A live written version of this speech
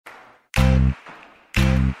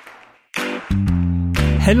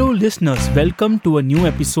Hello listeners, welcome to a new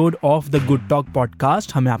episode of the good talk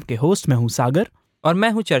podcast. मैं आपके host हूं सागर और मैं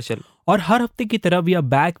हूं चर्चिल। और हर हफ्ते की तरह we are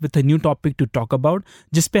back with a new topic to talk about,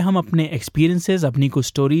 जिस पे हम अपने एक्सपीरियंसेस, अपनी कुछ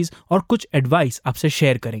स्टोरीज और कुछ एडवाइस आपसे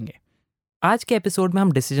शेयर करेंगे। आज के एपिसोड में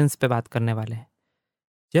हम डिसीजंस पे बात करने वाले हैं।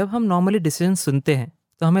 जब हम नॉर्मली डिसीजन सुनते हैं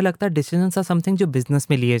तो हमें लगता है डिसीजंस आर समथिंग जो बिजनेस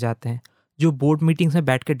में लिए जाते हैं, जो बोर्ड मीटिंग्स में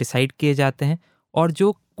बैठ के डिसाइड किए जाते हैं और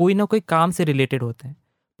जो कोई ना कोई काम से रिलेटेड होते हैं।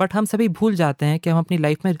 बट हम सभी भूल जाते हैं कि हम अपनी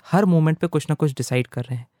लाइफ में हर मोमेंट पे कुछ ना कुछ डिसाइड कर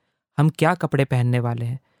रहे हैं। हम क्या कपड़े पहनने वाले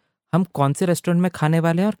हैं, हम कौन से रेस्टोरेंट में खाने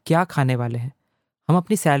वाले हैं और क्या खाने वाले हैं, हम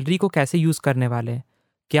अपनी सैलरी को कैसे यूज़ करने वाले हैं,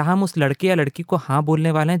 क्या हम उस लड़के या लड़की को हाँ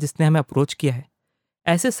बोलने वाले हैं जिसने हमें अप्रोच किया है।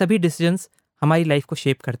 ऐसे सभी डिसीजंस हमारी लाइफ को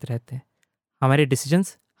शेप करते रहते हैं। हमारे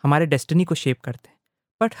डिसीजंस हमारे डेस्टिनी को शेप करते हैं।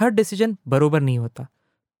 बट हर डिसीजन बरोबर नहीं होता।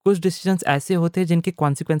 कुछ डिसीजंस ऐसे होते हैं जिनके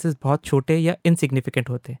कॉन्सिक्वेंसेस बहुत छोटे या इनसिग्निफिकेंट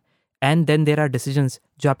होते हैं। And then there are decisions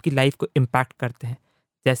जो आपकी लाइफ को इम्पैक्ट करते हैं,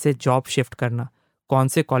 जैसे जॉब शिफ्ट करना, कौन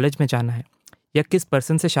से कॉलेज में जाना है, या किस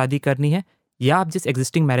पर्सन से शादी करनी है, या आप जिस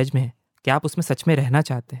एग्जिस्टिंग मैरिज में हैं क्या आप उसमें सच में रहना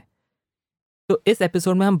चाहते हैं। तो इस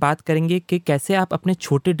एपिसोड में हम बात करेंगे कि कैसे आप अपने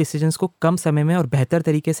छोटे डिसीजंस को कम समय में और बेहतर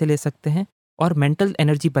तरीके से ले सकते हैं और मेंटल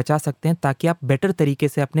एनर्जी बचा सकते हैं ताकि आप बेटर तरीके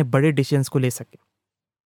से अपने बड़े डिसीजंस को ले सकें।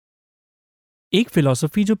 एक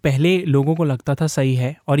फिलॉसफी जो पहले लोगों को लगता था सही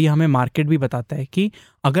है, और ये हमें मार्केट भी बताता है कि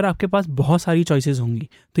अगर आपके पास बहुत सारी चॉइसेस होंगी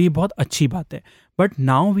तो ये बहुत अच्छी बात है। But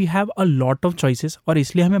now we have a lot of choices, और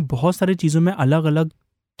इसलिए हमें बहुत सारी चीज़ों में अलग अलग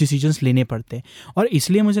डिसीजंस लेने पड़ते हैं। और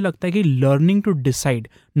इसलिए मुझे लगता है कि learning to decide,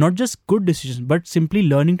 not just good decision but simply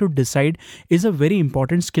learning to decide is a very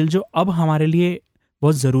important skill जो अब हमारे लिए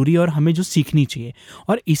बहुत ज़रूरी है और हमें जो सीखनी चाहिए।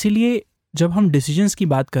 और इसीलिए जब हम डिसीजंस की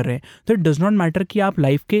बात कर रहे हैं तो इट डज़ नॉट मैटर कि आप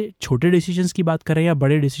लाइफ के छोटे डिसीजंस की बात करें या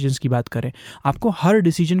बड़े डिसीजंस की बात करें, आपको हर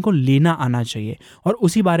डिसीजन को लेना आना चाहिए, और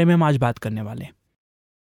उसी बारे में हम आज बात करने वाले हैं।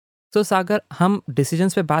 तो सागर, हम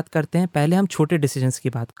डिसीजंस पे बात करते हैं। पहले हम छोटे डिसीजंस की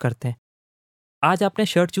बात करते हैं। आज आपने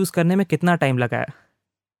शर्ट चूज़ करने में कितना टाइम लगाया?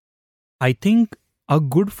 I think a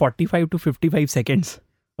good 45 to 55 seconds.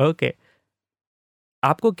 Okay.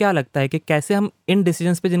 आपको क्या लगता है कि कैसे हम इन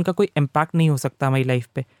डिसीजंस पे जिनका कोई इम्पैक्ट नहीं हो सकता हमारी लाइफ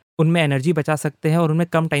पे, उनमें एनर्जी बचा सकते हैं और उनमें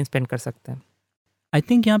कम टाइम स्पेंड कर सकते हैं? आई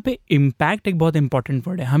थिंक यहाँ पे इम्पैक्ट एक बहुत इंपॉर्टेंट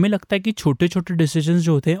वर्ड है। हमें लगता है कि छोटे छोटे डिसीजंस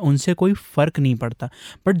जो होते हैं उनसे कोई फ़र्क नहीं पड़ता,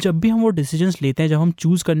 बट जब भी हम वो डिसीजंस लेते हैं, जब हम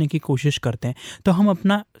चूज़ करने की कोशिश करते हैं, तो हम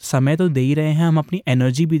अपना समय तो दे ही रहे हैं, हम अपनी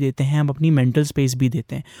एनर्जी भी देते हैं, हम अपनी मेंटल स्पेस भी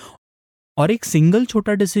देते हैं। और एक सिंगल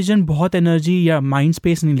छोटा डिसीजन बहुत एनर्जी या माइंड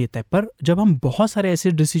स्पेस नहीं लेता है, पर जब हम बहुत सारे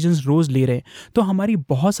ऐसे डिसीजंस रोज़ ले रहे हैं तो हमारी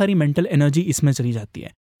बहुत सारी मेंटल एनर्जी इसमें चली जाती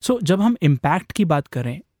है। सो जब हम इम्पैक्ट की बात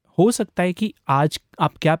करें, हो सकता है कि आज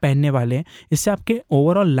आप क्या पहनने वाले हैं इससे आपके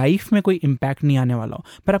ओवरऑल लाइफ में कोई इम्पैक्ट नहीं आने वाला हो,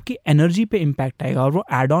 पर आपकी एनर्जी पे इम्पैक्ट आएगा और वो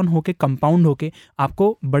एड ऑन होके, कंपाउंड होके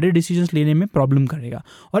आपको बड़े डिसीजंस लेने में प्रॉब्लम करेगा।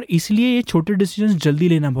 और इसलिए ये छोटे डिसीजंस जल्दी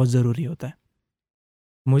लेना बहुत ज़रूरी होता है।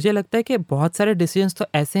 मुझे लगता है कि बहुत सारे डिसीजंस तो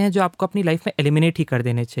ऐसे हैं जो आपको अपनी लाइफ में एलिमिनेट ही कर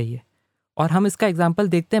देने चाहिए। और हम इसका एग्जांपल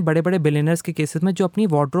देखते हैं बड़े बड़े बिलियनर्स के केसेस में जो अपनी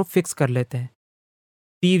वार्डरोब फिक्स कर लेते हैं।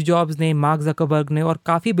 स्टीव जॉब्स ने, मार्क जकरबर्ग ने और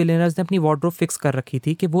काफ़ी बिलियनर्स ने अपनी वार्डरोब फिक्स कर रखी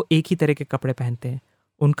थी कि वो एक ही तरह के कपड़े पहनते हैं।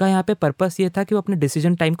 उनका यहाँ पे पर्पस ये था कि वो अपने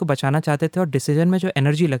डिसीजन टाइम को बचाना चाहते थे और डिसीजन में जो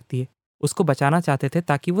एनर्जी लगती है उसको बचाना चाहते थे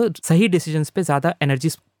ताकि वो सही डिसीजंस पे ज़्यादा एनर्जी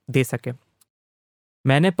दे सके।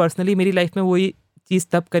 मैंने पर्सनली मेरी लाइफ में वही चीज़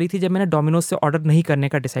तब करी थी जब मैंने डोमिनोज से ऑर्डर नहीं करने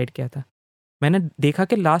का डिसाइड किया था। मैंने देखा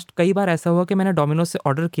कि लास्ट कई बार ऐसा हुआ कि मैंने डोमिनोज से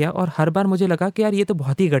ऑर्डर किया और हर बार मुझे लगा कि यार ये तो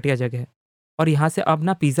बहुत ही घटिया जगह है और यहाँ से अब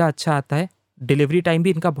ना पिज़्ज़ा अच्छा आता है, डिलीवरी टाइम भी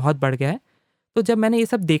इनका बहुत बढ़ गया है। तो जब मैंने ये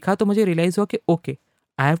सब देखा तो मुझे रियलाइज़ हुआ कि okay,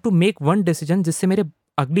 I have to make one decision जिससे मेरे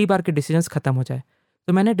अगली बार के डिसीजंस खत्म हो जाए।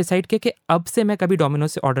 तो मैंने डिसाइड किया कि अब से मैं कभी डोमिनोज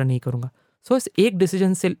से ऑर्डर नहीं करूँगा। सो इस एक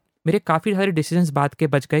डिसीजन से मेरे काफ़ी सारे डिसीजंस बाद के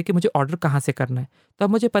बच गए कि मुझे ऑर्डर कहाँ से करना है। तो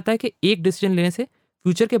अब मुझे पता है कि एक डिसीजन लेने से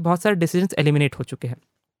फ्यूचर के बहुत सारे डिसीजंस एलिमिनेट हो चुके हैं।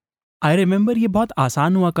 आई रिमेंबर ये बहुत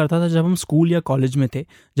आसान हुआ करता था जब हम स्कूल या कॉलेज में थे।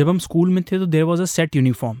 जब हम स्कूल में थे तो there was a set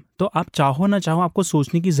uniform, तो आप चाहो ना चाहो आपको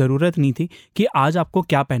सोचने की ज़रूरत नहीं थी कि आज आपको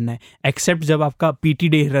क्या पहनना है, एक्सेप्ट जब आपका पीटी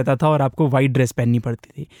डे रहता था और आपको वाइट ड्रेस पहननी पड़ती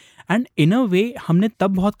थी। एंड इन अ वे हमने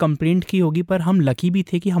तब बहुत कंप्लेंट की होगी, पर हम लकी भी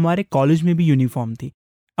थे कि हमारे कॉलेज में भी यूनिफॉर्म थी,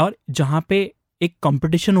 और जहाँ पे एक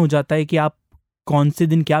कंपटीशन हो जाता है कि आप कौन से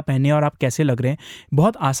दिन क्या पहने और आप कैसे लग रहे हैं।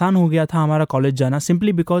 बहुत आसान हो गया था हमारा कॉलेज जाना,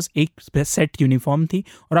 सिंपली बिकॉज एक सेट यूनिफॉर्म थी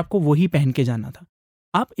और आपको वही पहन के जाना था।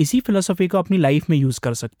 आप इसी फिलोसफी को अपनी लाइफ में यूज़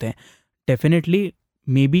कर सकते हैं। Definitely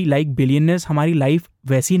may be like billionaires, हमारी लाइफ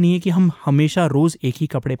वैसी नहीं है कि हम हमेशा रोज़ एक ही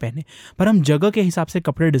कपड़े पहने, पर हम जगह के हिसाब से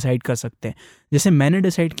कपड़े डिसाइड कर सकते हैं। जैसे मैंने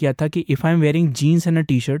डिसाइड किया था कि if I am wearing jeans and a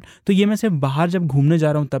T shirt, तो ये मैं सिर्फ बाहर जब घूमने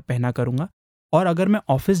जा रहा हूँ तब पहना करूँगा। और अगर मैं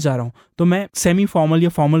ऑफिस जा रहा हूँ तो मैं सेमी फॉर्मल या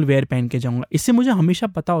फॉर्मल वेयर पहन के जाऊँगा। इससे मुझे हमेशा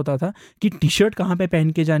पता होता था कि टी शर्ट कहाँ पे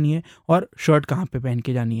पहन के जानी है और शर्ट कहाँ पे पहन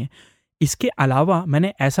के जानी है। इसके अलावा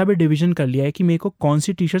मैंने ऐसा भी डिवीजन कर लिया है कि मेरे को कौन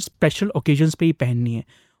C T shirt special occasions पे ही पहननी है।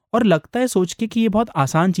 और लगता है सोच के कि ये बहुत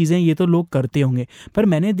आसान चीज़ें हैं, ये तो लोग करते होंगे, पर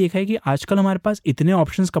मैंने देखा है कि आजकल हमारे पास इतने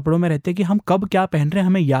ऑप्शंस कपड़ों में रहते हैं कि हम कब क्या पहन रहे हैं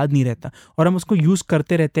हमें याद नहीं रहता, और हम उसको यूज़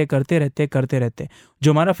करते रहते हैं।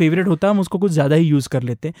 जो हमारा फेवरेट होता है हम उसको कुछ ज़्यादा ही यूज़ कर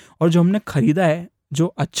लेते हैं, और जो हमने ख़रीदा है जो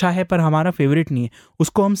अच्छा है पर हमारा फेवरेट नहीं है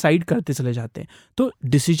उसको हम साइड करते चले जाते हैं। तो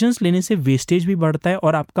डिसीजंस लेने से वेस्टेज भी बढ़ता है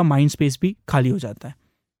और आपका माइंड स्पेस भी खाली हो जाता है।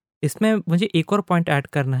 इसमें मुझे एक और पॉइंट ऐड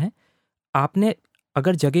करना है। आपने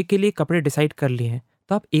अगर जगह के लिए कपड़े डिसाइड कर लिए हैं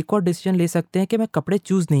तो आप एक और डिसीजन ले सकते हैं कि मैं कपड़े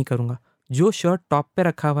चूज़ नहीं करूँगा। जो शर्ट टॉप पे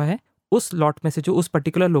रखा हुआ है उस लॉट में से, जो उस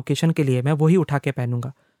पर्टिकुलर लोकेशन के लिए है, मैं वही उठा के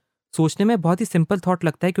पहनूंगा। सोचने में बहुत ही सिंपल थॉट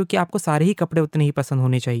लगता है क्योंकि आपको सारे ही कपड़े उतने ही पसंद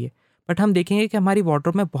होने चाहिए, बट हम देखेंगे कि हमारी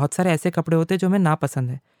वार्डरोब में बहुत सारे ऐसे कपड़े होते हैं जो हमें ना पसंद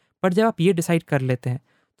है। बट जब आप ये डिसाइड कर लेते हैं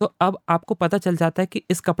तो अब आपको पता चल जाता है कि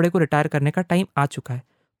इस कपड़े को रिटायर करने का टाइम आ चुका है।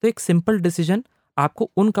 तो एक सिंपल डिसीजन आपको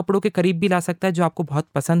उन कपड़ों के करीब भी ला सकता है जो आपको बहुत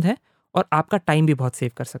पसंद है, और आपका टाइम भी बहुत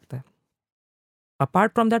सेव कर सकता है।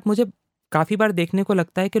 अपार्ट फ्रॉम दैट, मुझे काफ़ी बार देखने को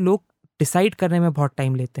लगता है कि लोग डिसाइड करने में बहुत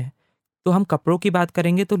टाइम लेते हैं। तो हम कपड़ों की बात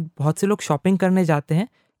करेंगे तो बहुत से लोग शॉपिंग करने जाते हैं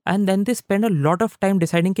and then they spend a lot of time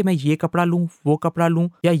deciding कि मैं ये कपड़ा लूँ, वो कपड़ा लूँ,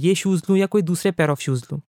 या ये शूज़ लूँ, या कोई दूसरे पेयर ऑफ शूज़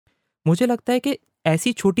लूँ। मुझे लगता है कि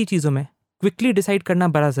ऐसी छोटी चीज़ों में क्विकली डिसाइड करना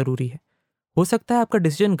बड़ा ज़रूरी है। हो सकता है आपका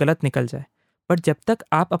डिसीजन गलत निकल जाए, बट जब तक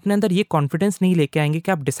आप अपने अंदर ये कॉन्फिडेंस नहीं लेके आएंगे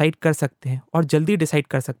कि आप डिसाइड कर सकते हैं और जल्दी डिसाइड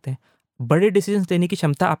कर सकते हैं, बड़े डिसीजंस लेने की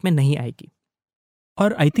क्षमता आप में नहीं आएगी।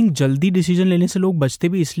 और आई थिंक जल्दी डिसीजन लेने से लोग बचते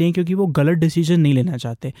भी इसलिए हैं क्योंकि वो गलत डिसीजन नहीं लेना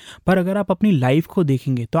चाहते। पर अगर आप अपनी लाइफ को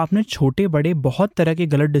देखेंगे तो आपने छोटे बड़े बहुत तरह के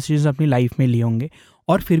गलत डिसीजन अपनी लाइफ में लिए होंगे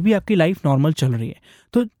और फिर भी आपकी लाइफ नॉर्मल चल रही है।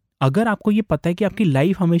 तो अगर आपको ये पता है कि आपकी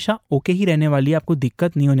लाइफ हमेशा ओके ही रहने वाली है, आपको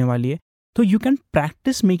दिक्कत नहीं होने वाली है, तो you can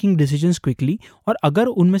practice making decisions quickly. और अगर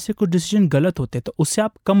उनमें से कुछ डिसीजन गलत होते तो उससे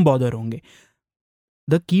आप कम बॉदर होंगे।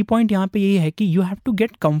 द की पॉइंट यहाँ पे यही है कि you have to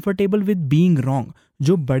get comfortable with being wrong.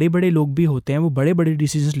 जो बड़े बड़े लोग भी होते हैं वो बड़े बड़े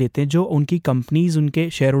डिसीजंस लेते हैं जो उनकी कंपनीज, उनके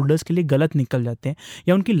शेयर होल्डर्स के लिए गलत निकल जाते हैं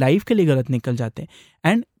या उनकी लाइफ के लिए गलत निकल जाते हैं,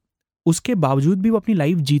 एंड उसके बावजूद भी वो अपनी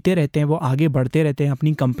लाइफ जीते रहते हैं, वो आगे बढ़ते रहते हैं,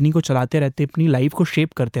 अपनी कंपनी को चलाते रहते हैं, अपनी लाइफ को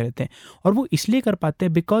शेप करते रहते हैं। और वो इसलिए कर पाते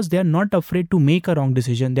हैं because they are not afraid to make a wrong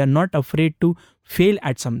decision, they are not afraid to fail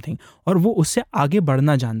eight something, और वो उससे आगे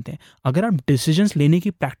बढ़ना जानते हैं। अगर आप डिसीजंस लेने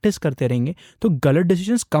की प्रैक्टिस करते रहेंगे तो गलत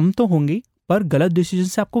डिसीजंस कम तो होंगे, पर गलत डिसीजन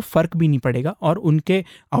से आपको फर्क भी नहीं पड़ेगा और उनके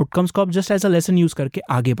आउटकम्स को आप just as a lesson use करके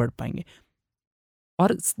आगे बढ़ पाएंगे।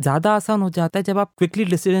 और ज़्यादा आसान हो जाता है जब आप क्विकली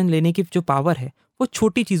डिसीजन लेने की जो पावर है वो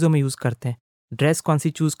छोटी चीज़ों में यूज़ करते हैं। ड्रेस कौन सी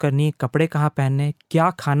चूज़ करनी है, कपड़े कहाँ पहनने हैं, क्या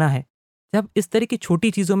खाना है। जब इस तरह की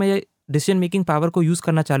छोटी चीज़ों में डिसीजन मेकिंग पावर को यूज़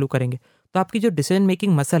करना चालू करेंगे तो आपकी जो डिसीजन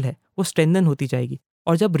मेकिंग मसल है वो स्ट्रेंथन होती जाएगी।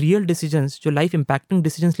 और जब रियल डिसीजंस, जो लाइफ इम्पैक्टिंग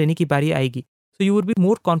डिसीजंस लेने की बारी आएगी, so you will be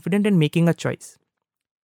more confident in making a choice.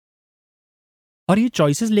 और ये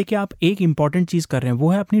चॉइसेस लेके आप एक इंपॉर्टेंट चीज़ कर रहे हैं, वो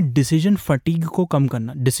है अपनी डिसीजन फटीग को कम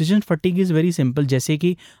करना। Decision fatigue is very simple. जैसे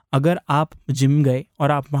कि अगर आप जिम गए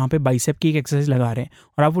और आप वहाँ पे बाइसेप की एक एक्सरसाइज लगा रहे हैं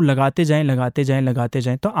और आप वो लगाते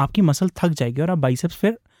जाएं तो आपकी मसल थक जाएगी और आप बाइसेप्स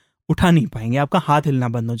फिर उठा नहीं पाएंगे, आपका हाथ हिलना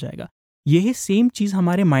बंद हो जाएगा। यही सेम चीज़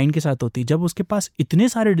हमारे माइंड के साथ होती है। जब उसके पास इतने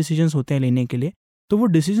सारे डिसीजंस होते हैं लेने के लिए तो वो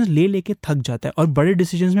डिसीजंस ले लेके थक जाता है और बड़े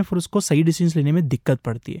डिसीजंस में फिर उसको सही डिसीजंस लेने में दिक्कत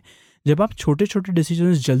पड़ती है। जब आप छोटे छोटे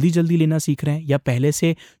डिसीजंस जल्दी जल्दी लेना सीख रहे हैं या पहले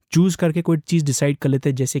से चूज़ करके कोई चीज़ डिसाइड कर लेते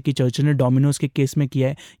हैं, जैसे कि चर्चिल ने डोमिनोज के केस में किया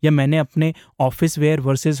है या मैंने अपने office where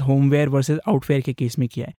versus home where versus outerwear के केस में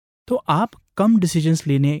किया है, तो आप कम डिसीजंस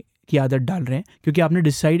लेने की आदत डाल रहे हैं क्योंकि आपने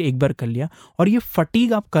डिसाइड एक बार कर लिया। और ये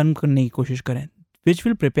फटीग आप कम करने की कोशिश करें, which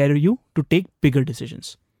will prepare you to take bigger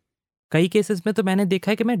decisions. कई केसेस में तो मैंने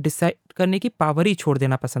देखा है कि मैं डिसाइड करने की पावर ही छोड़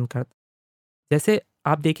देना पसंद करता। जैसे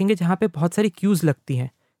आप देखेंगे जहाँ पे बहुत सारी क्यूज़ लगती हैं,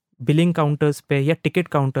 बिलिंग काउंटर्स पे या टिकट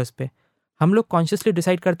काउंटर्स पे, हम लोग कॉन्शियसली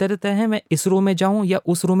डिसाइड करते रहते हैं मैं इस रो में जाऊँ या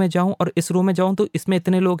उस रो में जाऊँ, और इस रो में जाऊँ तो इसमें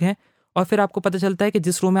इतने लोग हैं। और फिर आपको पता चलता है कि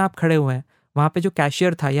जिस रो में आप खड़े हुए हैं वहाँ पे जो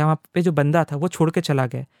कैशियर था या वहाँ पे जो बंदा था वो छोड़ के चला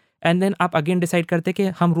गया, एंड देन आप अगेन डिसाइड करते कि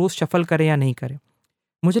हम रोज़ शफल करें या नहीं करें।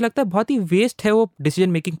 मुझे लगता है बहुत ही वेस्ट है वो डिसीजन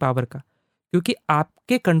मेकिंग पावर का, क्योंकि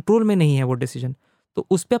आपके कंट्रोल में नहीं है वो डिसीजन। तो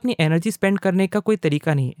उस पर अपनी एनर्जी स्पेंड करने का कोई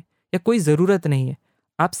तरीका नहीं है या कोई ज़रूरत नहीं है।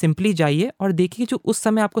 आप सिंपली जाइए और देखिए जो उस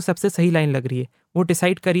समय आपको सबसे सही लाइन लग रही है वो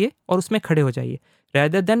डिसाइड करिए और उसमें खड़े हो जाइए,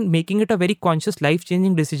 rather than making it a very conscious life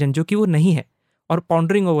changing decision जो कि वो नहीं है, और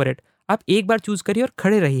पॉन्डरिंग ओवर इट। आप एक बार चूज़ करिए और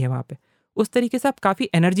खड़े रहिए वहाँ पे। उस तरीके से आप काफ़ी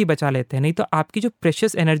एनर्जी बचा लेते हैं, नहीं तो आपकी जो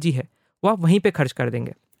प्रेशियस एनर्जी है वो आप वहीं पे खर्च कर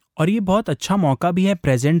देंगे। और ये बहुत अच्छा मौका भी है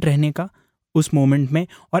प्रेजेंट रहने का। उस मोमेंट में,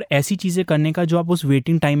 और ऐसी चीज़ें करने का जो आप उस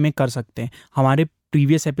वेटिंग टाइम में कर सकते हैं। हमारे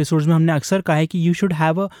प्रीवियस एपिसोड्स में हमने अक्सर कहा है कि you should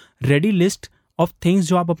have a ready list of things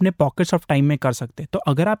जो आप अपने पॉकेट्स ऑफ टाइम में कर सकते हैं। तो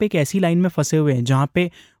अगर आप एक ऐसी लाइन में फंसे हुए हैं जहाँ पे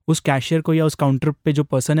उस कैशियर को या उस काउंटर पे जो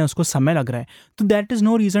पर्सन है उसको समय लग रहा है, तो that is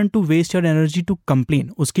no reason to waste your energy to complain.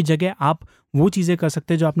 उसकी जगह आप वो चीज़ें कर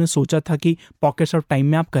सकते हैं जो आपने सोचा था कि पॉकेट्स ऑफ टाइम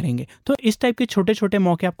में आप करेंगे। तो इस टाइप के छोटे छोटे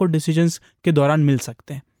मौके आपको डिसीजंस के दौरान मिल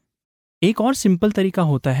सकते हैं। एक और सिंपल तरीका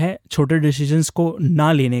होता है छोटे डिसीजंस को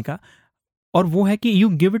ना लेने का, और वो है कि you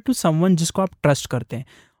give it to someone जिसको आप ट्रस्ट करते हैं,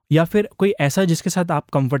 या फिर कोई ऐसा जिसके साथ आप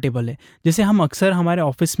कंफर्टेबल है। जैसे हम अक्सर हमारे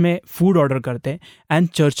ऑफिस में फूड ऑर्डर करते हैं, एंड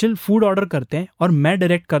चर्चिल फूड ऑर्डर करते हैं और मैं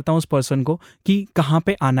डायरेक्ट करता हूँ उस पर्सन को कि कहाँ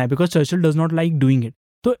पे आना है, because Churchill does not like doing it.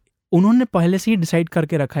 तो उन्होंने पहले से ही डिसाइड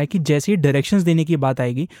करके रखा है कि जैसे ही डायरेक्शंस देने की बात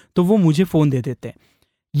आएगी तो वो मुझे फ़ोन दे देते हैं।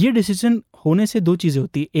 ये डिसीजन होने से दो चीज़ें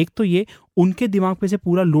होती है, एक तो ये उनके दिमाग पे से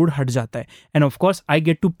पूरा लोड हट जाता है, end of course I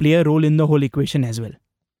get to play a role in the whole equation as well.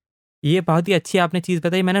 ये बहुत ही अच्छी आपने चीज़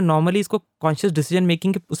बताई। मैंने नॉर्मली इसको कॉन्शियस डिसीजन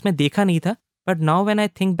मेकिंग के उसमें देखा नहीं था, but now when I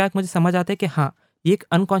think back मुझे समझ आता है कि हाँ, ये एक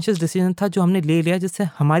अनकॉन्शियस डिसीजन था जो हमने ले लिया, जिससे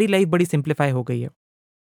हमारी लाइफ बड़ी सिंप्लीफाई हो गई है।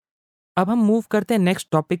 अब हम मूव करते हैं नेक्स्ट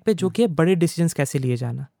टॉपिक पे, जो कि है बड़े डिसीजंस कैसे लिए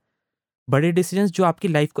जाना। बड़े डिसीजंस जो आपकी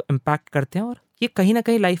लाइफ को इम्पैक्ट करते हैं, और ये कहीं ना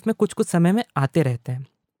कहीं लाइफ में कुछ कुछ समय में आते रहते हैं।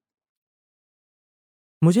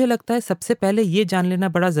 मुझे लगता है सबसे पहले ये जान लेना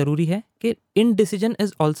बड़ा ज़रूरी है कि in decision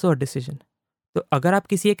is also a decision. तो अगर आप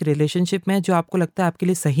किसी एक रिलेशनशिप में हैं जो आपको लगता है आपके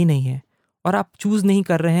लिए सही नहीं है, और आप चूज़ नहीं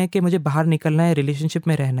कर रहे हैं कि मुझे बाहर निकलना है, रिलेशनशिप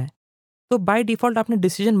में रहना है, तो बाय डिफ़ॉल्ट आपने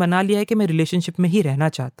डिसीजन बना लिया है कि मैं रिलेशनशिप में ही रहना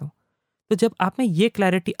चाहता हूँ। तो जब आप में ये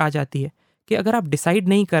क्लैरिटी आ जाती है कि अगर आप डिसाइड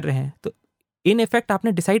नहीं कर रहे हैं तो इन इफेक्ट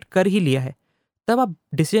आपने डिसाइड कर ही लिया है, तब आप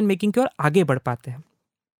डिसीजन मेकिंग की ओर आगे बढ़ पाते हैं।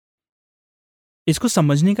 इसको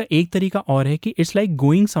समझने का एक तरीका और है कि इट्स लाइक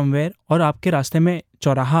गोइंग समवेयर, और आपके रास्ते में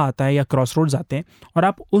चौराहा आता है या क्रॉस रोड्स आते हैं और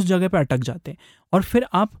आप उस जगह पे अटक जाते हैं, और फिर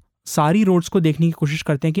आप सारी रोड्स को देखने की कोशिश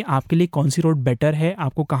करते हैं कि आपके लिए कौन सी रोड बेटर है,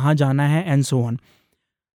 आपको कहाँ जाना है, एंड सो ऑन।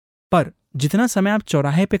 पर जितना समय आप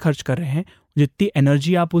चौराहे पे खर्च कर रहे हैं, जितनी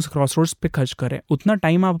एनर्जी आप उस क्रॉस रोड्स पे खर्च कर रहे हैं, उतना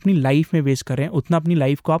टाइम आप अपनी लाइफ में वेस्ट कर रहे हैं, उतना अपनी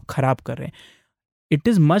लाइफ को आप खराब कर रहे हैं। इट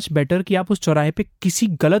इज़ मच बेटर कि आप उस चौराहे पे किसी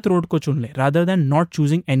गलत रोड को चुन लें rather than not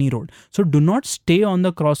choosing any road. So do not stay on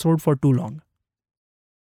the cross road for to long.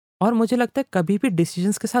 और मुझे लगता है कभी भी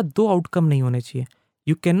डिसीजंस के साथ दो आउटकम नहीं होने चाहिए।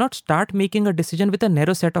 You can not start making a decision with a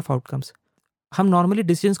narrow set of outcomes. हम नॉर्मली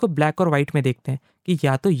डिसीजंस को ब्लैक और वाइट में देखते हैं कि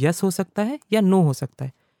या तो यस हो सकता है या नो हो सकता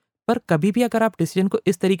है, पर कभी भी अगर आप डिसीजन को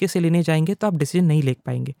इस तरीके से लेने जाएंगे तो आप डिसीजन नहीं ले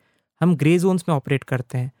पाएंगे। हम ग्रे जोन्स में ऑपरेट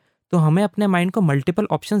करते हैं, तो हमें अपने माइंड को मल्टीपल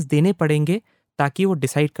ऑप्शंस देने पड़ेंगे ताकि वो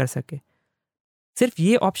डिसाइड कर सके। सिर्फ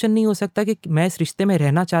ये ऑप्शन नहीं हो सकता कि मैं इस रिश्ते में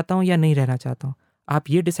रहना चाहता हूँ या नहीं रहना चाहता हूँ। आप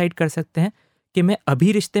ये डिसाइड कर सकते हैं कि मैं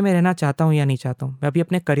अभी रिश्ते में रहना चाहता हूँ या नहीं चाहता हूँ, मैं अभी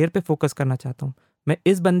अपने करियर पे फोकस करना चाहता हूँ, मैं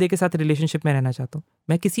इस बंदे के साथ रिलेशनशिप में रहना चाहता हूँ,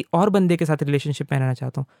 मैं किसी और बंदे के साथ रिलेशनशिप में रहना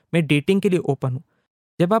चाहता हूँ, मैं डेटिंग के लिए ओपन हूँ।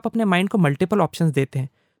 जब आप अपने माइंड को मल्टीपल ऑप्शंस देते हैं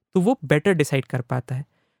तो वो बेटर डिसाइड कर पाता है।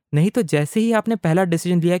 नहीं तो जैसे ही आपने पहला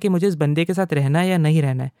डिसीजन लिया कि मुझे इस बंदे के साथ रहना है या नहीं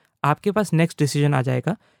रहना है, आपके पास नेक्स्ट डिसीजन आ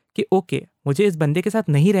जाएगा कि ओके मुझे इस बंदे के साथ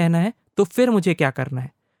नहीं रहना है, तो फिर मुझे क्या करना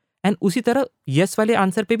है। एंड उसी तरह यस वाले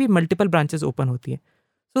आंसर पे भी मल्टीपल ब्रांचेस ओपन होती है।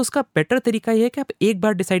 तो उसका बेटर तरीका ये है कि आप एक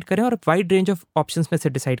बार डिसाइड करें और वाइड रेंज ऑफ ऑप्शंस में से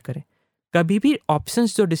डिसाइड करें। कभी भी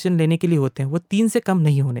ऑप्शंस जो डिसीजन लेने के लिए होते हैं वो 3 से कम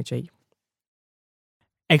नहीं होने चाहिए।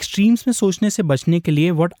 एक्सट्रीम्स में सोचने से बचने के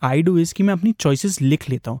लिए व्हाट आई डू इज़ कि मैं अपनी चॉइसेस लिख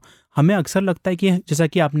लेता हूँ। हमें अक्सर लगता है कि जैसा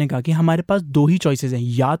कि आपने कहा कि हमारे पास दो ही चॉइसेस हैं,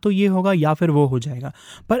 या तो ये होगा या फिर वो हो जाएगा।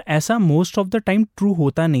 पर ऐसा most of the time true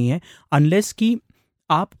होता नहीं है, अनलेस कि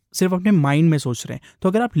आप सिर्फ अपने माइंड में सोच रहे हैं। तो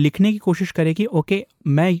अगर आप लिखने की कोशिश करें कि ओके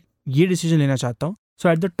मैं ये डिसीजन लेना चाहता हूँ, सो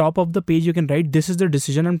at the top of the page you can write this is the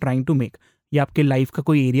decision I am trying to make. ये आपके लाइफ का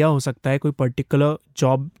कोई एरिया हो सकता है, कोई पर्टिकुलर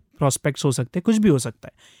जॉब प्रॉस्पेक्ट्स हो सकते हैं, कुछ भी हो सकता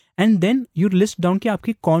है। And then you list down कि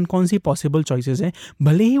आपकी कौन कौन सी पॉसिबल चॉइसेस हैं,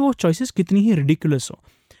 भले ही वो चॉइसेस कितनी ही रिडिकुलस हो।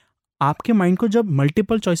 आपके माइंड को जब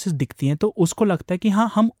मल्टीपल चॉइसेस दिखती हैं तो उसको लगता है कि हाँ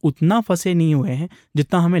हम उतना फंसे नहीं हुए हैं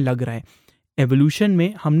जितना हमें लग रहा है। एवोल्यूशन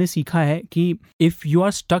में हमने सीखा है कि if you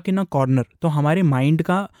are stuck in a corner, तो हमारे माइंड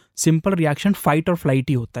का सिंपल रिएक्शन फाइट और फ्लाइट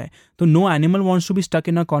ही होता है। तो no animal wants to be stuck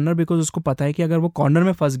in a corner, because उसको पता है कि अगर वो कॉर्नर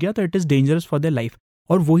में फंस गया तो it is dangerous for their life.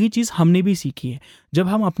 और वही चीज़ हमने भी सीखी है। जब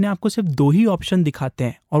हम अपने आप को सिर्फ दो ही ऑप्शन दिखाते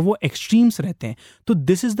हैं और वो एक्सट्रीम्स रहते हैं, तो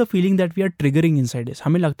this is the feeling that we are triggering inside us.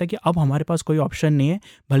 हमें लगता है कि अब हमारे पास कोई ऑप्शन नहीं है,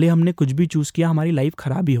 भले हमने कुछ भी चूज़ किया हमारी लाइफ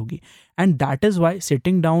खराब ही होगी। And that is why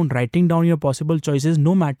sitting down, writing down your possible choices,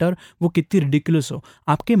 no matter वो कितनी रिडिकुलस हो,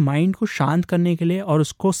 आपके माइंड को शांत करने के लिए और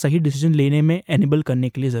उसको सही डिसीजन लेने में एनेबल करने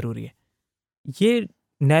के लिए ज़रूरी है। ये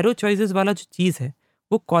नैरो चॉइसेस वाला जो चीज़ है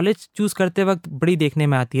वो कॉलेज चूज़ करते वक्त बड़ी देखने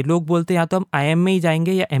में आती है। लोग बोलते हैं या तो हम IIM में ही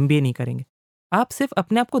जाएंगे या MBA नहीं करेंगे। आप सिर्फ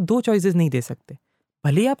अपने आप को 2 चॉइसेस नहीं दे सकते,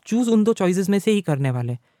 भले ही आप चूज उन 2 चॉइसेस में से ही करने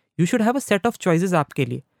वाले हैं। You should have a set of choices आपके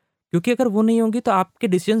लिए, क्योंकि अगर वो नहीं होंगी तो आपके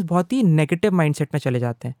डिसीजंस बहुत ही नेगेटिव माइंडसेट में चले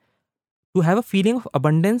जाते हैं। To have a feeling of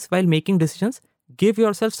abundance while making decisions, give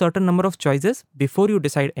yourself certain number of choices before you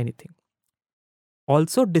decide anything.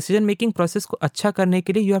 Also decision making process को अच्छा करने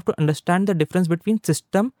के लिए you have to understand the difference between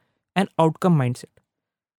system and outcome mindset.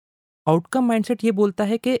 Outcome mindset ये बोलता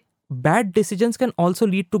है कि bad decisions can also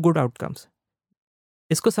lead to good outcomes.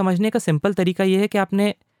 इसको समझने का सिंपल तरीका ये है कि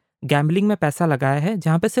आपने गैम्बलिंग में पैसा लगाया है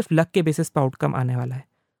जहाँ पे सिर्फ लक के बेसिस पर आउटकम आने वाला है,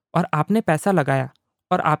 और आपने पैसा लगाया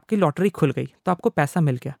और आपकी लॉटरी खुल गई तो आपको पैसा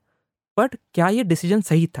मिल गया, बट क्या ये डिसीजन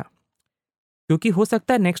सही था? क्योंकि हो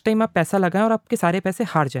सकता है नेक्स्ट टाइम आप पैसा लगाएं और आपके सारे पैसे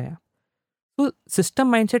हार जाएं। तो सिस्टम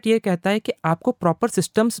माइंडसेट ये कहता है कि आपको प्रॉपर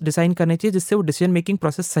सिस्टम्स डिज़ाइन करने चाहिए जिससे वो डिसीजन मेकिंग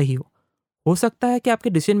प्रोसेस सही हो सकता है कि आपके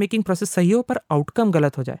डिसीजन मेकिंग प्रोसेस सही हो पर आउटकम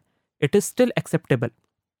गलत हो जाए, it is still acceptable,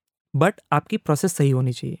 but आपकी प्रोसेस सही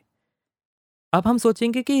होनी चाहिए। अब हम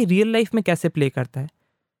सोचेंगे कि रियल लाइफ में कैसे प्ले करता है।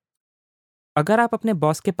 अगर आप अपने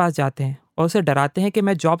बॉस के पास जाते हैं और उसे डराते हैं कि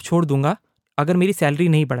मैं जॉब छोड़ दूंगा अगर मेरी सैलरी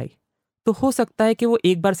नहीं बढ़ाई, तो हो सकता है कि वो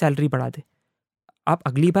एक बार सैलरी बढ़ा दे। आप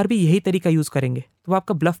अगली बार भी यही तरीका यूज़ करेंगे तो वो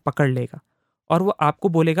आपका ब्लफ पकड़ लेगा और वो आपको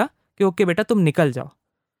बोलेगा कि ओके बेटा तुम निकल जाओ।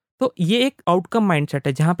 तो ये एक आउटकम माइंडसेट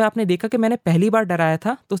है जहाँ पे आपने देखा कि मैंने पहली बार डराया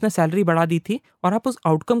था तो उसने सैलरी बढ़ा दी थी, और आप उस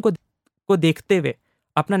आउटकम को देखते हुए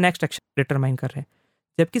अपना नेक्स्ट एक्शन डिटरमाइन कर रहे हैं।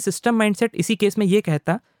 जबकि सिस्टम माइंडसेट इसी केस में ये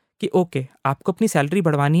कहता कि ओके आपको अपनी सैलरी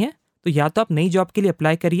बढ़वानी है तो या तो आप नई जॉब के लिए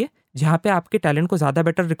अप्लाई करिए जहाँ पे आपके टैलेंट को ज़्यादा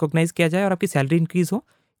बेटर रिकॉग्नाइज किया जाए और आपकी सैलरी इंक्रीज़ हो,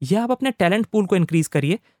 या आप अपने टैलेंट पूल को इंक्रीज़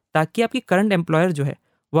करिए ताकि आपकी करंट एम्प्लॉयर जो है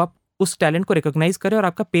वो आप उस टैलेंट को रिकॉग्नाइज करे और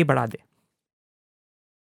आपका पे बढ़ा दे।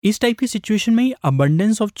 इस टाइप की सिचुएशन में ही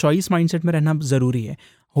अबंडेंस ऑफ चॉइस माइंडसेट में रहना ज़रूरी है।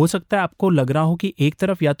 हो सकता है आपको लग रहा हो कि एक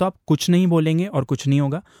तरफ या तो आप कुछ नहीं बोलेंगे और कुछ नहीं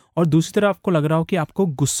होगा, और दूसरी तरफ आपको लग रहा हो कि आपको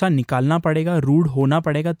गुस्सा निकालना पड़ेगा, रूड होना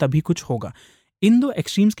पड़ेगा, तभी कुछ होगा। इन दो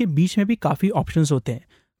एक्सट्रीम्स के बीच में भी काफ़ी ऑप्शंस होते हैं।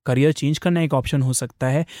 करियर चेंज करना एक ऑप्शन हो सकता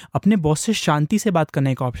है, अपने बॉस से शांति से बात करना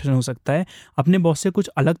एक ऑप्शन हो सकता है, अपने बॉस से कुछ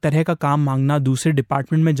अलग तरह का काम मांगना, दूसरे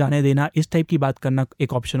डिपार्टमेंट में जाने देना, इस टाइप की बात करना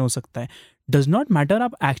एक ऑप्शन हो सकता है। डज नॉट मैटर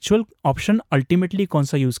आप एक्चुअल ऑप्शन अल्टीमेटली कौन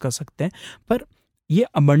सा यूज़ कर सकते हैं, पर ये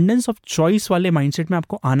अबंडेंस ऑफ चॉइस वाले माइंडसेट में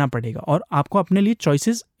आपको आना पड़ेगा और आपको अपने लिए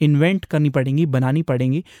चॉइसेस इन्वेंट करनी पड़ेंगी, बनानी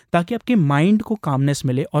पड़ेंगी, ताकि आपके माइंड को कामनेस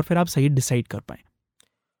मिले और फिर आप सही डिसाइड कर पाएँ।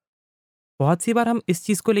 बहुत सी बार हम इस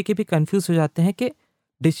चीज़ को लेके भी कंफ्यूज हो जाते हैं कि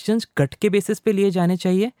डिसीजंस गट के बेसिस पे लिए जाने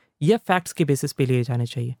चाहिए या फैक्ट्स के बेसिस पे लिए जाने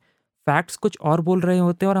चाहिए। फैक्ट्स कुछ और बोल रहे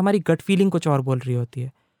होते हैं और हमारी गट फीलिंग कुछ और बोल रही होती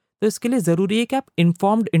है। तो इसके लिए ज़रूरी है कि आप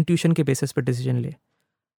इन्फॉर्म्ड इंट्यूशन के बेसिस पे डिसीजन लें।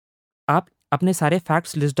 आप अपने सारे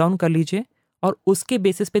फैक्ट्स लिस्ट डाउन कर लीजिए और उसके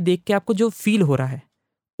बेसिस पे देख के आपको जो फील हो रहा है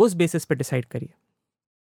उस बेसिस पे डिसाइड करिए।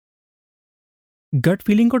 गट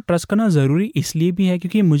फीलिंग को ट्रस्ट करना ज़रूरी इसलिए भी है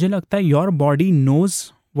क्योंकि मुझे लगता है your body knows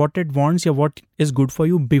what it wants या what is good for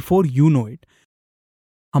you before you know it.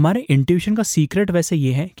 हमारे इंट्यूशन का सीक्रेट वैसे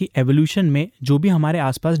ये है कि एवोल्यूशन में जो भी हमारे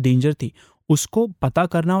आसपास डेंजर थी उसको पता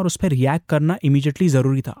करना और उस पर रिएक्ट करना इमीडिएटली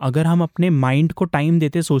ज़रूरी था। अगर हम अपने माइंड को टाइम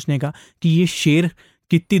देते सोचने का कि ये शेर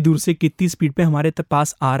कितनी दूर से कितनी स्पीड पे हमारे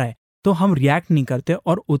पास आ रहा है, तो हम रिएक्ट नहीं करते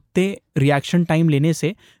और उतने रिएक्शन टाइम लेने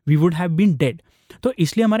से we would have been dead. तो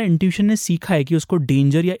इसलिए हमारे इंट्यूशन ने सीखा है कि उसको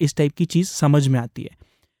डेंजर या इस टाइप की चीज़ समझ में आती है।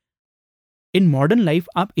 इन मॉडर्न लाइफ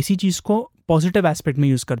आप इसी चीज़ को पॉजिटिव एस्पेक्ट में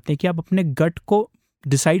यूज़ करते हैं कि आप अपने गट को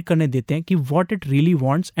डिसाइड करने देते हैं कि what it really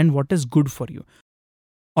wants and what is good for you.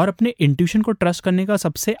 और अपने इंट्यूशन को ट्रस्ट करने का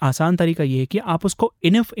सबसे आसान तरीका ये है कि आप उसको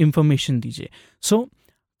इनफ इंफॉर्मेशन दीजिए। सो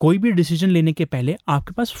कोई भी डिसीजन लेने के पहले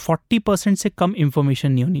आपके पास 40% से कम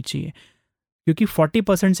इंफॉर्मेशन नहीं होनी चाहिए, क्योंकि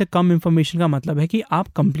 40% से कम इंफॉर्मेशन का मतलब है कि आप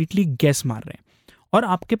कंप्लीटली गेस मार रहे हैं। और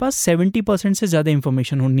आपके पास 70% से ज़्यादा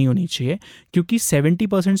इंफॉर्मेशन नहीं होनी चाहिए, क्योंकि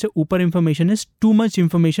 70% से ऊपर information is too much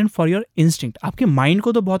information for your instinct. आपके माइंड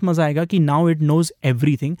को तो बहुत मज़ा आएगा कि नाउ इट नोज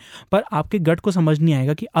एवरीथिंग, पर आपके गट को समझ नहीं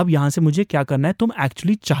आएगा कि अब यहाँ से मुझे क्या करना है, तुम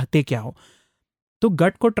एक्चुअली चाहते क्या हो। तो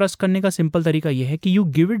गट को ट्रस्ट करने का सिंपल तरीका यह है कि you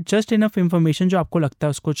give it just enough information जो आपको लगता है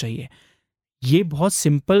उसको चाहिए। ये बहुत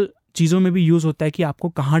सिंपल चीज़ों में भी यूज़ होता है कि आपको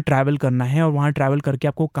कहाँ ट्रैवल करना है और वहाँ ट्रैवल करके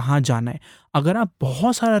आपको कहाँ जाना है। अगर आप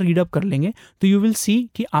बहुत सारा रीडअप कर लेंगे तो यू विल सी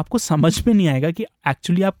कि आपको समझ में नहीं आएगा कि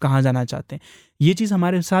एक्चुअली आप कहाँ जाना चाहते हैं। ये चीज़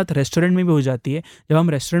हमारे साथ रेस्टोरेंट में भी हो जाती है। जब हम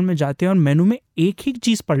रेस्टोरेंट में जाते हैं और मेनू में एक ही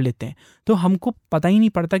चीज़ पढ़ लेते हैं तो हमको पता ही नहीं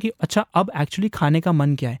पड़ता कि अच्छा अब एक्चुअली खाने का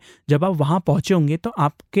मन क्या है। जब आप वहाँ पहुँचे होंगे तो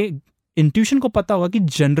आपके इंट्यूशन को पता होगा कि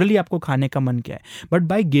जनरली आपको खाने का मन क्या है, but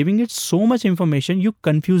by giving it so much information you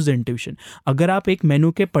confuse the intuition. अगर आप एक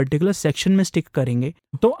मेनू के पर्टिकुलर सेक्शन में स्टिक करेंगे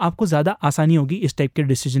तो आपको ज़्यादा आसानी होगी इस टाइप के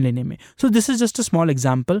डिसीजन लेने में। So this is just a small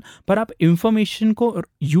example, पर आप इंफॉर्मेशन को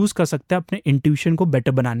यूज़ कर सकते हैं अपने इंट्यूशन को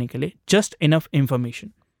बेटर बनाने के लिए। Just enough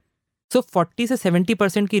information. सो 40 से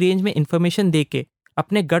 70% की रेंज में इन्फॉर्मेशन दे के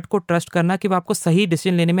अपने गट को ट्रस्ट करना कि वो आपको सही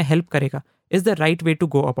डिसीजन लेने में हेल्प करेगा is the right way to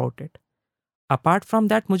go about it. Apart from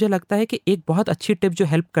that मुझे लगता है कि एक बहुत अच्छी टिप जो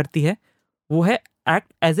हेल्प करती है वो है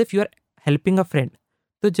act as if you are helping a friend.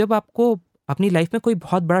 तो जब आपको अपनी लाइफ में कोई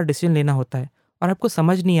बहुत बड़ा डिसीजन लेना होता है और आपको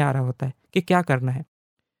समझ नहीं आ रहा होता है कि क्या करना है,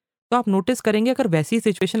 तो आप नोटिस करेंगे अगर वैसी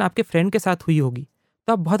सिचुएशन आपके फ्रेंड के साथ हुई होगी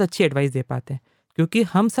तो आप बहुत अच्छी एडवाइस दे पाते हैं, क्योंकि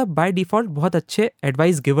हम सब बाय डिफ़ॉल्ट बहुत अच्छे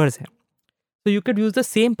एडवाइस गिवर्स हैं। तो you can use the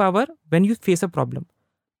same power when you face a problem.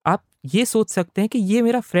 आप ये सोच सकते हैं कि ये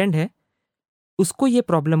मेरा फ्रेंड है, उसको ये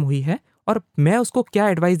प्रॉब्लम हुई है और मैं उसको क्या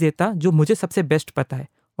एडवाइस देता जो मुझे सबसे बेस्ट पता है,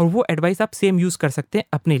 और वो एडवाइस आप सेम यूज़ कर सकते हैं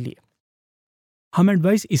अपने लिए। हम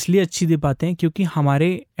एडवाइस इसलिए अच्छी दे पाते हैं क्योंकि हमारे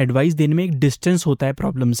एडवाइस देने में एक डिस्टेंस होता है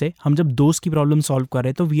प्रॉब्लम से। हम जब दोस्त की प्रॉब्लम सॉल्व कर रहे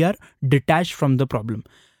हैं तो we are detach from the problem.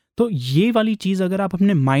 तो ये वाली चीज़ अगर आप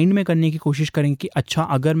अपने माइंड में करने की कोशिश करें कि अच्छा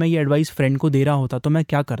अगर मैं ये एडवाइस फ्रेंड को दे रहा होता तो मैं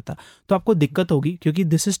क्या करता, तो आपको दिक्कत होगी क्योंकि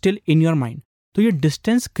this is still in your mind. तो ये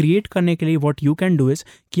डिस्टेंस क्रिएट करने के लिए what you can do is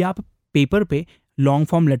कि आप पेपर पे लॉन्ग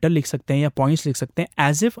फॉर्म लेटर लिख सकते हैं या पॉइंट्स लिख सकते हैं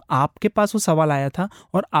एज इफ आपके पास वो सवाल आया था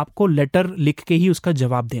और आपको लेटर लिख के ही उसका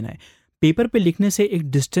जवाब देना है। पेपर पे लिखने से एक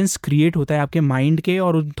डिस्टेंस क्रिएट होता है आपके माइंड के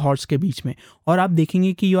और उन थॉट्स के बीच में, और आप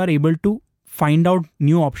देखेंगे कि you are able to find out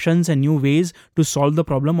new options and new ways to solve the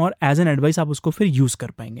problem, और एज एन एडवाइस आप उसको फिर यूज़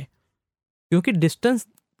कर पाएंगे। क्योंकि डिस्टेंस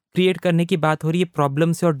क्रिएट करने की बात हो रही है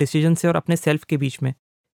प्रॉब्लम से और डिसीजन से और अपने सेल्फ के बीच में,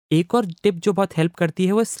 एक और टिप जो बहुत हेल्प करती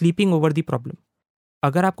है वो स्लीपिंग ओवर दी प्रॉब्लम।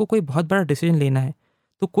 अगर आपको कोई बहुत बड़ा डिसीजन लेना है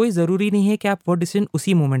तो कोई ज़रूरी नहीं है कि आप वो डिसीजन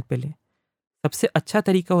उसी मोमेंट पे लें। सबसे अच्छा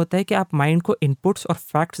तरीका होता है कि आप माइंड को इनपुट्स और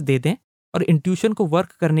फैक्ट्स दे दें और इंट्यूशन को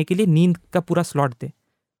वर्क करने के लिए नींद का पूरा स्लॉट दें।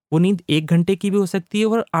 वो नींद 1 घंटे की भी हो सकती है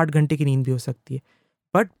और 8 घंटे की नींद भी हो सकती है,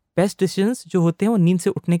 बट बेस्ट डिसीजंस जो होते हैं वो नींद से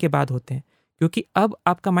उठने के बाद होते हैं, क्योंकि अब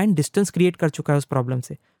आपका माइंड डिस्टेंस क्रिएट कर चुका है उस प्रॉब्लम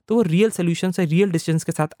से, तो वो रियल सोल्यूशन से रियल डिसीजंस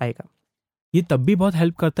के साथ आएगा। ये तब भी बहुत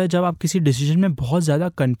हेल्प करता है जब आप किसी डिसीजन में बहुत ज़्यादा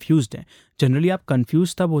कंफ्यूज्ड हैं। जनरली आप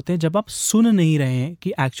कंफ्यूज तब होते हैं जब आप सुन नहीं रहे हैं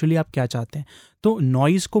कि एक्चुअली आप क्या चाहते हैं। तो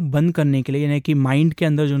नॉइज़ को बंद करने के लिए, यानी कि माइंड के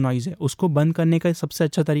अंदर जो नॉइज़ है उसको बंद करने का सबसे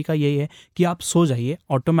अच्छा तरीका यही है कि आप सो जाइए।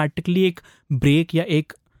 ऑटोमेटिकली एक ब्रेक या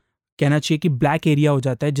एक कहना चाहिए कि ब्लैक एरिया हो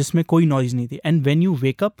जाता है जिसमें कोई नॉइज़ नहीं थी, and when you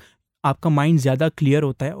wake up आपका माइंड ज़्यादा क्लियर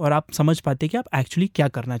होता है और आप समझ पाते हैं कि आप एक्चुअली क्या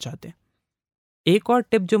करना चाहते हैं। एक और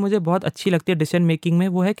टिप जो मुझे बहुत अच्छी लगती है डिसीजन मेकिंग में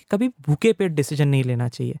वो है कि कभी भूखे पेट डिसीजन नहीं लेना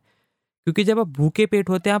चाहिए, क्योंकि जब आप भूखे पेट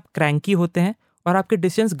होते हैं आप क्रैंकी होते हैं और आपके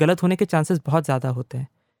डिसीजंस गलत होने के चांसेस बहुत ज़्यादा होते हैं।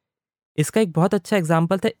 इसका एक बहुत अच्छा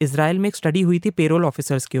एग्जाम्पल था, इजराइल में एक स्टडी हुई थी पेरोल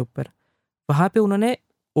ऑफिसर्स के ऊपर। वहाँ पे उन्होंने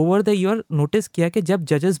ओवर द ईयर नोटिस किया कि जब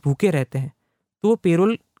जजेस भूखे रहते हैं तो वो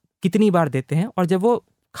पेरोल कितनी बार देते हैं, और जब वो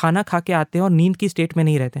खाना खा के आते हैं और नींद की स्टेट में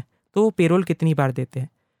नहीं रहते हैं तो वो पेरोल कितनी बार देते हैं।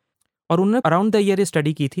 और उन्होंने अराउंड द ईयर ये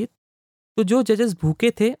स्टडी की थी, तो जो जजेस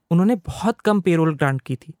भूखे थे उन्होंने बहुत कम पेरोल ग्रांट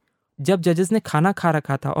की थी। जब जजेस ने खाना खा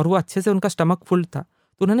रखा था और वो अच्छे से उनका स्टमक फुल था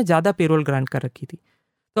तो उन्होंने ज़्यादा पेरोल ग्रांट कर रखी थी।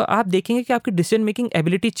 तो आप देखेंगे कि आपकी डिसीजन मेकिंग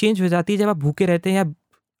एबिलिटी चेंज हो जाती है जब आप भूखे रहते हैं या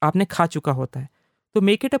आपने खा चुका होता है। तो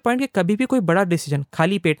मेक इट अ पॉइंट कि कभी भी कोई बड़ा डिसीजन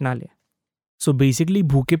खाली पेट ना ले। सो बेसिकली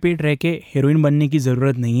भूखे पेट रह के हीरोइन बनने की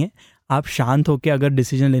ज़रूरत नहीं है। आप शांत होकर अगर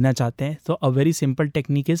डिसीजन लेना चाहते हैं तो a very simple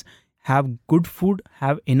technique is have good food,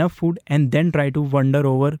 have enough food and then try to wonder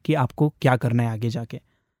over कि आपको क्या करना है आगे जाके।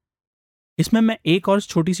 इसमें मैं एक और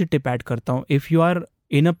छोटी सी टिप ऐड करता हूँ। If you are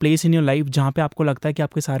in a place in your life जहाँ पे आपको लगता है कि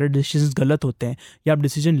आपके सारे डिसीजंस गलत होते हैं या आप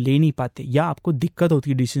डिसीजन ले नहीं पाते या आपको दिक्कत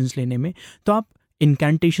होती है डिसीजंस लेने में, तो आप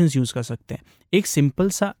इनकैंटेशंस यूज़ कर सकते हैं। एक सिंपल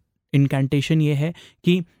सा इनकैंटेशन ये है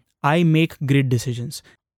कि आई मेक ग्रेट डिसीजंस,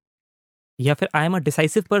 या फिर I am a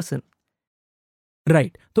decisive person.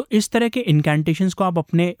 Right. तो इस तरह के इनकैंटेशंस को आप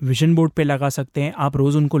अपने विजन बोर्ड पे लगा सकते हैं, आप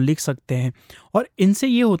रोज़ उनको लिख सकते हैं, और इनसे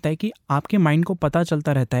ये होता है कि आपके माइंड को पता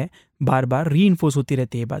चलता रहता है, बार बार रीइंफोर्स होती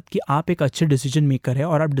रहती है बात कि आप एक अच्छे डिसीजन मेकर है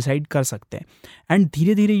और आप डिसाइड कर सकते हैं। एंड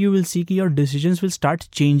धीरे धीरे यू विल सी कि your decisions will start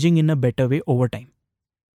changing in a better way over time.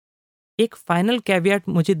 एक फाइनल कैवियट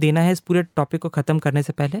मुझे देना है इस पूरे टॉपिक को ख़त्म करने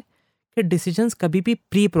से पहले, कि डिसीजंस कभी भी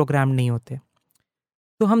प्री प्रोग्राम नहीं होते।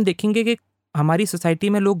 तो हम देखेंगे कि हमारी सोसाइटी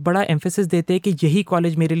में लोग बड़ा एम्फेसिस देते हैं कि यही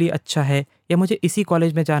कॉलेज मेरे लिए अच्छा है, या मुझे इसी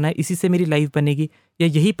कॉलेज में जाना है, इसी से मेरी लाइफ बनेगी, या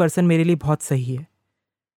यही पर्सन मेरे लिए बहुत सही है।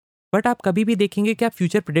 बट आप कभी भी देखेंगे कि आप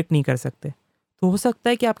फ्यूचर प्रिडिक्ट नहीं कर सकते। तो हो सकता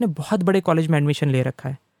है कि आपने बहुत बड़े कॉलेज में एडमिशन ले रखा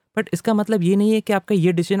है, बट इसका मतलब ये नहीं है कि आपका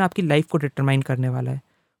ये डिसीजन आपकी लाइफ को डिटरमाइन करने वाला है।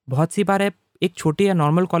 बहुत सी बार आप एक छोटे या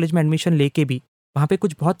नॉर्मल कॉलेज में एडमिशन लेके भी वहाँ पे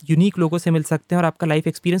कुछ बहुत यूनिक लोगों से मिल सकते हैं और आपका लाइफ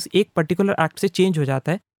एक्सपीरियंस एक पर्टिकुलर एक्ट से चेंज हो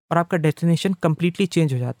जाता है और आपका डेस्टिनेशन कम्प्लीटली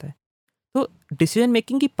चेंज हो जाता है। तो डिसीजन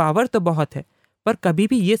मेकिंग की पावर तो बहुत है, पर कभी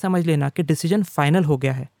भी ये समझ लेना कि डिसीजन फाइनल हो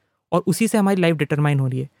गया है और उसी से हमारी लाइफ डिटरमाइन हो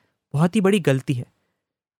रही है, बहुत ही बड़ी गलती है।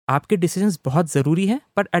 आपके डिसीजंस बहुत ज़रूरी हैं,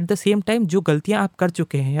 but at the same time जो गलतियां आप कर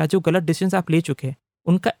चुके हैं या जो गलत डिसीजंस आप ले चुके हैं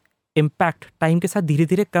उनका इम्पैक्ट टाइम के साथ धीरे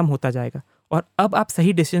धीरे कम होता जाएगा और अब आप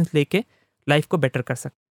सही डिसीजंस लेके लाइफ को बेटर कर सकते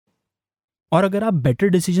हैं। और अगर आप बेटर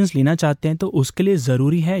डिसीजंस लेना चाहते हैं तो उसके लिए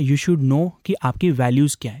ज़रूरी है यू शुड नो कि आपकी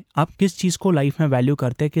वैल्यूज़ क्या है, आप किस चीज़ को लाइफ में वैल्यू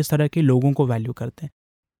करते हैं, किस तरह के लोगों को वैल्यू करते हैं।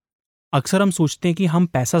 अक्सर हम सोचते हैं कि हम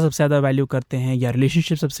पैसा सबसे ज़्यादा वैल्यू करते हैं या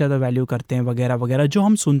रिलेशनशिप सबसे ज़्यादा वैल्यू करते हैं वगैरह वगैरह, जो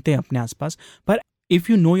हम सुनते हैं अपने आसपास। पर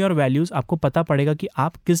if you know your values, आपको पता पड़ेगा कि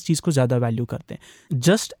आप किस चीज़ को ज़्यादा वैल्यू करते हैं।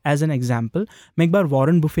 जस्ट एज एन एग्जाम्पल, मैं एक बार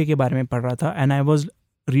वॉरेन बुफे के बारे में पढ़ रहा था and I was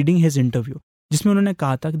reading his interview, जिसमें उन्होंने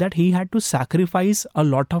कहा था that he had to sacrifice a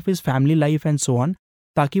lot of his family life and so on,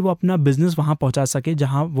 ताकि वो अपना बिजनेस वहाँ पहुँचा सके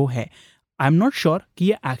जहाँ वो है। आई एम नॉट श्योर कि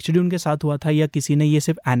ये एक्चुअली उनके साथ हुआ था या किसी ने ये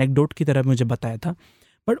सिर्फ एनेक्डोट की तरह मुझे बताया था,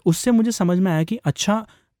 बट उससे मुझे समझ में आया कि अच्छा,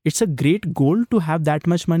 it's a great goal to have that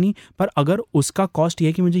much money, पर अगर उसका कॉस्ट ये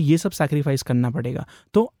है कि मुझे ये सब सैक्रिफाइस करना पड़ेगा,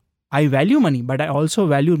 तो I value money but I also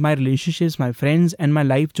value my relationships, my friends and my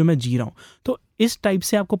life जो मैं जी रहा हूँ। तो इस टाइप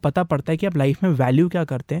से आपको पता पड़ता है कि आप लाइफ में वैल्यू क्या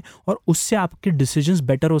करते हैं और उससे आपके डिसीजंस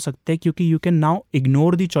बेटर हो सकते हैं, क्योंकि you can now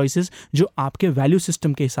ignore the choices जो आपके वैल्यू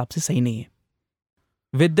सिस्टम के हिसाब से सही नहीं है।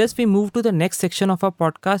 With this, we move to the next section of our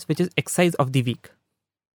podcast, which is exercise of the week.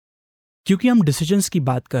 क्योंकि हम डिसीजंस की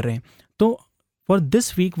बात कर रहे हैं, तो for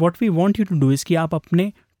this week what we want you to do is कि आप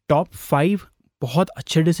अपने टॉप 5 बहुत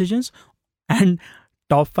अच्छे डिसीजंस एंड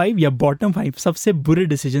टॉप 5 या बॉटम 5 सबसे बुरे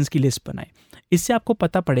डिसीजंस की लिस्ट बनाएं। इससे आपको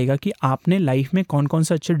पता पड़ेगा कि आपने लाइफ में कौन कौन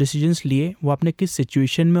से अच्छे डिसीजंस लिए, वो आपने किस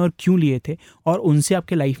सिचुएशन में और क्यों लिए थे, और उनसे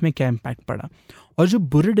आपके लाइफ में क्या इम्पैक्ट पड़ा। और जो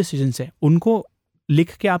बुरे डिसीजंस हैं उनको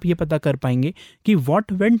लिख के आप ये पता कर पाएंगे कि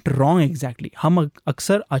व्हाट वेंट रॉन्ग एग्जैक्टली। हम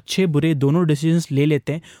अक्सर अच्छे बुरे दोनों डिसीजंस ले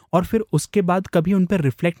लेते हैं और फिर उसके बाद कभी उन पर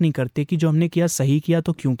रिफ्लेक्ट नहीं करते कि जो हमने किया सही किया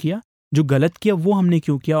तो क्यों किया, जो गलत किया वो हमने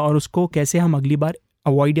क्यों किया, और उसको कैसे हम अगली बार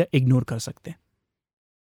अवॉइड या इग्नोर कर सकते हैं।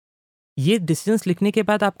 ये डिसीजंस लिखने के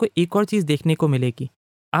बाद आपको एक और चीज़ देखने को मिलेगी।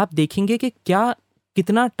 आप देखेंगे कि क्या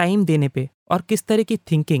कितना टाइम देने पे और किस तरह की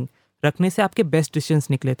थिंकिंग रखने से आपके बेस्ट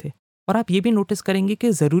डिसीजंस निकले थे। और आप ये भी नोटिस करेंगे कि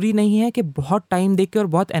ज़रूरी नहीं है कि बहुत टाइम देके और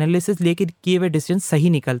बहुत एनालिसिस लेके किए हुए डिसीजन सही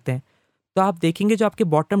निकलते हैं। तो आप देखेंगे जो आपके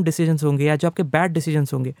बॉटम डिसीजंस होंगे या जो आपके बैड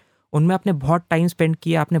डिसीजंस होंगे, उनमें आपने बहुत टाइम स्पेंड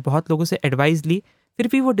किया, आपने बहुत लोगों से एडवाइस ली, फिर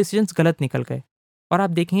भी वो डिसीजंस गलत निकल गए। और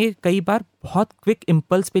आप देखेंगे कई बार बहुत क्विक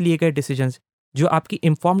इम्पल्स पे लिए गए डिसीजंस जो आपकी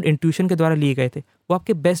इन्फॉर्म्ड इंट्यूशन के द्वारा लिए गए थे, वो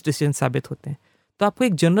आपके बेस्ट डिसीजन साबित होते हैं। तो आपको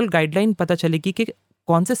एक जनरल गाइडलाइन पता चलेगी कि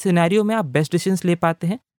कौन से सिनेरियो में आप बेस्ट डिसीजंस ले पाते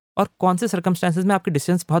हैं और कौन से सर्कमस्टांसेस में आपके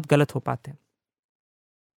डिसीजंस बहुत गलत हो पाते हैं।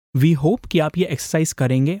 वी होप कि आप ये एक्सरसाइज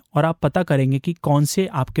करेंगे और आप पता करेंगे कि कौन से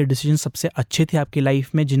आपके डिसीजन सबसे अच्छे थे आपकी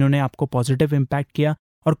लाइफ में, जिन्होंने आपको पॉजिटिव इम्पैक्ट किया,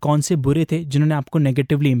 और कौन से बुरे थे जिन्होंने आपको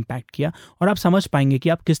नेगेटिवली इम्पैक्ट किया। और आप समझ पाएंगे कि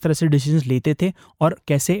आप किस तरह से डिसीजंस लेते थे और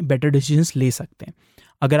कैसे बेटर डिसीजंस ले सकते हैं।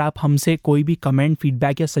 अगर आप हमसे कोई भी कमेंट,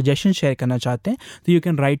 फीडबैक या सजेशन शेयर करना चाहते हैं तो you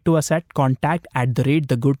can write to us at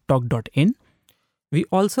contact@thegoodtalk.in। We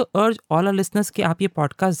also अर्ज ऑल आवर लिसनर्स कि आप ये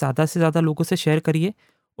पॉडकास्ट ज़्यादा से ज़्यादा लोगों से शेयर करिए।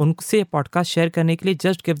 उनसे पॉडकास्ट शेयर करने के लिए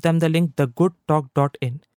just give them the link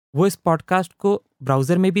thegoodtalk.in। वो इस पॉडकास्ट को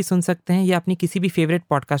ब्राउज़र में भी सुन सकते हैं या अपनी किसी भी फेवरेट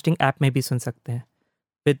पॉडकास्टिंग ऐप में भी सुन सकते हैं।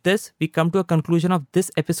 With this we come to a conclusion of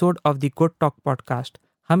this episode of the good talk podcast.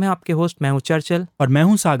 हम हैं आपके होस्ट, मैं हूँ चर्चिल और मैं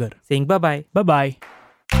हूँ सागर। Saying bye bye. Bye bye.